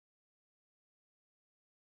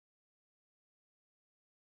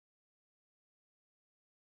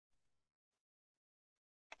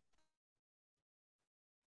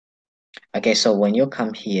Okay, so when you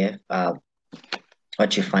come here,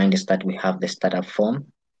 what you find is that we have the startup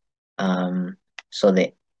form. So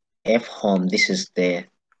the F home, this is the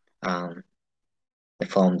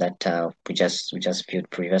form that we just viewed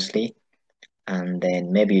previously, and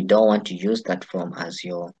then maybe you don't want to use that form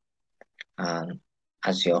um,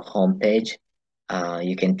 as your home page.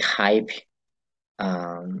 You can type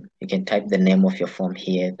the name of your form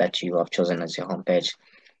here that you have chosen as your home page.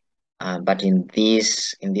 But in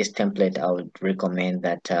this template, I would recommend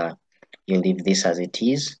that you leave this as it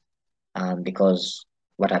is, because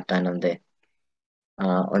what I've done on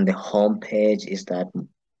the home page is that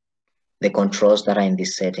the controls that are in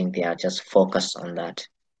this setting, they are just focused on that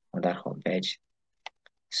home page.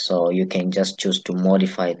 So you can just choose to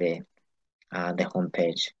modify the home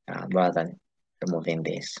page rather than removing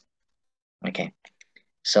this. Okay,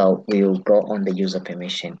 so we'll go on the user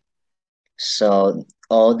permission. So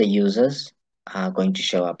all the users are going to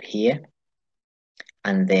show up here.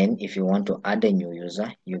 And then if you want to add a new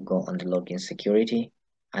user, you go on the login security,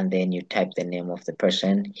 and then you type the name of the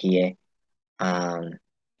person here.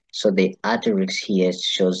 So the asterisk here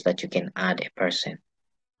shows that you can add a person.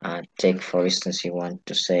 Take, for instance, you want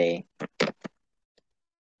to say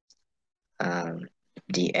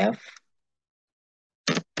DF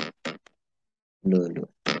Lulu.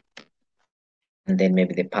 And then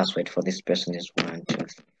maybe the password for this person is 1, 2, 3.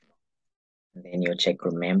 And then you check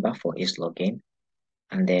remember for each login.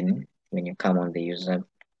 And then when you come on the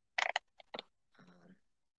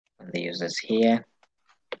users here,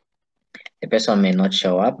 the person may not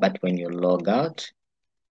show up, but when you log out,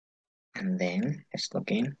 and then let's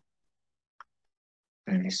log in,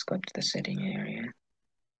 and let's go to the setting area,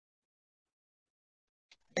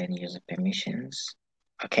 then user permissions.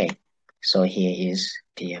 Okay, so here is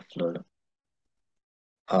DF Lulu.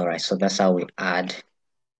 All right, so that's how we add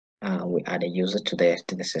a user to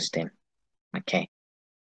the system. Okay.